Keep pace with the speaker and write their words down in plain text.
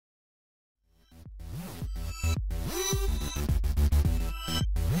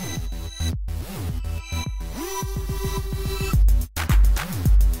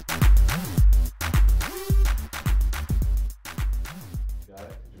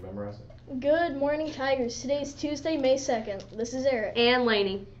memorize it. Good morning, Tigers. Today is Tuesday, May 2nd. This is Eric. And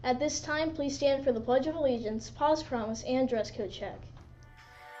Lainey. At this time, please stand for the Pledge of Allegiance, pause promise, and dress code check.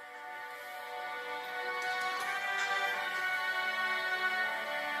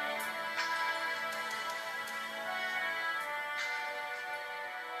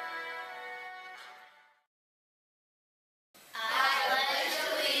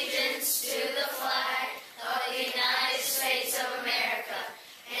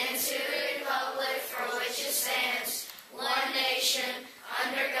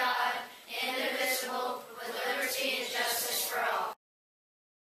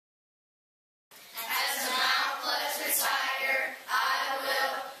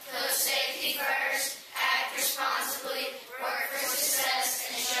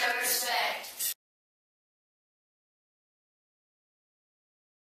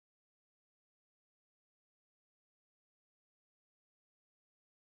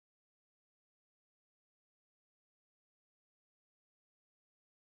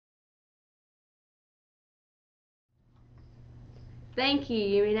 Thank you.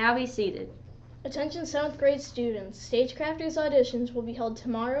 You may now be seated. Attention 7th grade students. Stagecrafters auditions will be held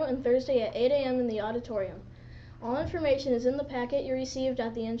tomorrow and Thursday at 8 a.m. in the auditorium. All information is in the packet you received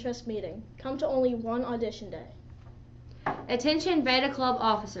at the interest meeting. Come to only one audition day. Attention Beta Club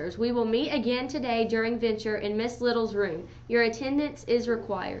officers. We will meet again today during Venture in Miss Little's room. Your attendance is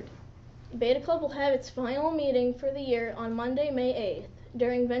required. Beta Club will have its final meeting for the year on Monday, May 8th,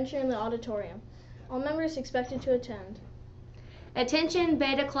 during Venture in the auditorium. All members expected to attend. Attention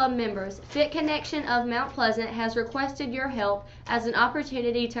Beta Club members, Fit Connection of Mount Pleasant has requested your help as an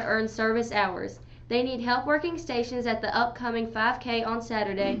opportunity to earn service hours. They need help working stations at the upcoming 5K on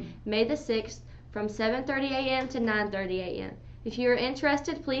Saturday, May the 6th from 7:30 a.m. to 9:30 a.m. If you are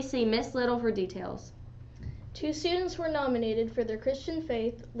interested, please see Miss Little for details. 2 students were nominated for their Christian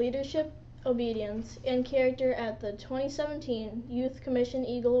faith, leadership, obedience, and character at the 2017 Youth Commission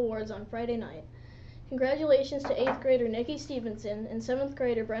Eagle Awards on Friday night. Congratulations to 8th grader Nikki Stevenson and 7th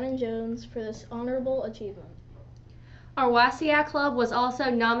grader Brennan Jones for this honorable achievement. Our YCI Club was also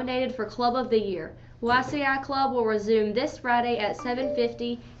nominated for Club of the Year. YCI Club will resume this Friday at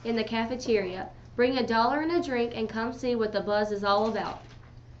 7:50 in the cafeteria. Bring $1 and a drink and come see what the buzz is all about.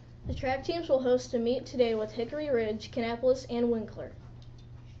 The track teams will host a meet today with Hickory Ridge, Kannapolis, and Winkler.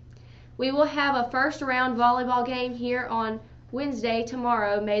 We will have a first round volleyball game here on Wednesday,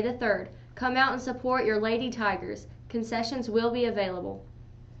 tomorrow, May the 3rd. Come out and support your Lady Tigers. Concessions will be available.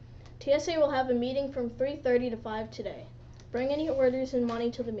 TSA will have a meeting from 3:30 to 5 today. Bring any orders and money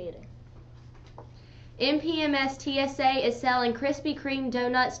to the meeting. MPMS TSA is selling Krispy Kreme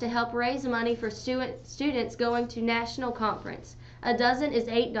donuts to help raise money for students going to national conference. A dozen is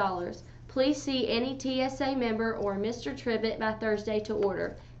 $8. Please see any TSA member or Mr. Tribbett by Thursday to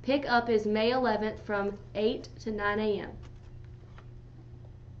order. Pick up is May 11th from 8 to 9 a.m.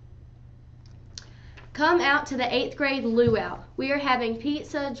 Come out to the 8th grade luau. We are having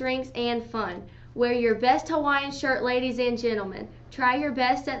pizza, drinks, and fun. Wear your best Hawaiian shirt, ladies and gentlemen. Try your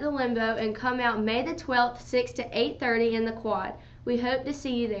best at the limbo and come out May the 12th, 6 to 8:30 in the quad. We hope to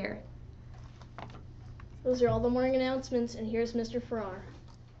see you there. Those are all the morning announcements, and here's Mr. Farrar.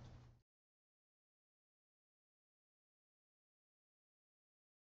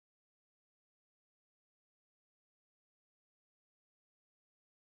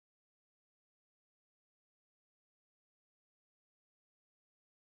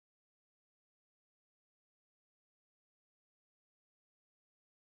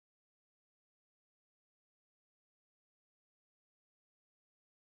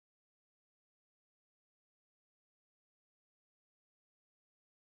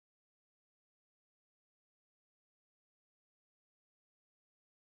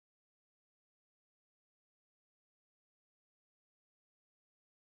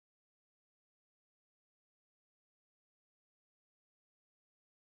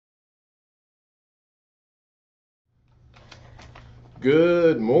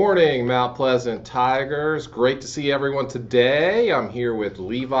 Good morning, Mount Pleasant Tigers. Great to see everyone today. I'm here with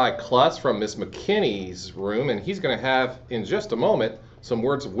Levi Kluss from Miss McKinney's room, and he's going to have, in just a moment, some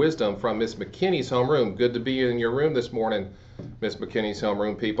words of wisdom from Miss McKinney's homeroom. Good to be in your room this morning, Miss McKinney's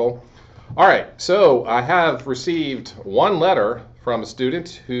homeroom people. All right, so I have received one letter from a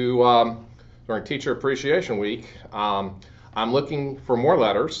student who, during Teacher Appreciation Week, I'm looking for more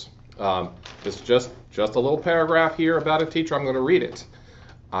letters. It's just a little paragraph here about a teacher. I'm going to read it.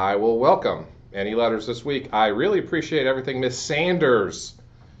 I will welcome any letters this week. I really appreciate everything Miss Sanders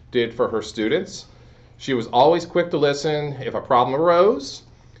did for her students. She was always quick to listen if a problem arose,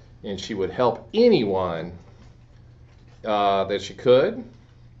 and she would help anyone that she could.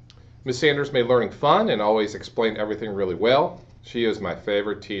 Miss Sanders made learning fun and always explained everything really well. She is my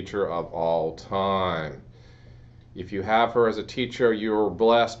favorite teacher of all time. If you have her as a teacher, you're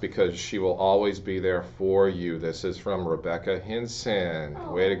blessed because she will always be there for you. This is from Rebecca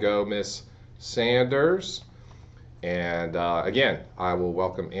Hinson. Way to go, Miss Sanders. And again, I will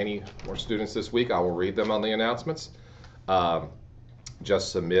welcome any more students this week. I will read them on the announcements.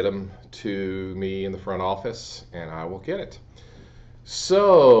 Just submit them to me in the front office and I will get it.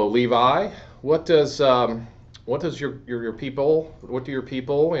 So, Levi, what do your people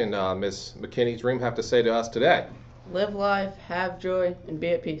in Miss McKinney's room have to say to us today? Live life, have joy, and be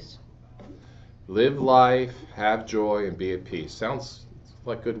at peace. Live life, have joy, and be at peace. Sounds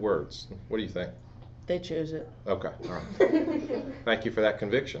like good words. What do you think? They chose it. Okay, all right. Thank you for that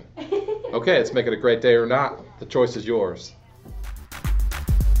conviction. Okay, let's make it a great day or not. The choice is yours.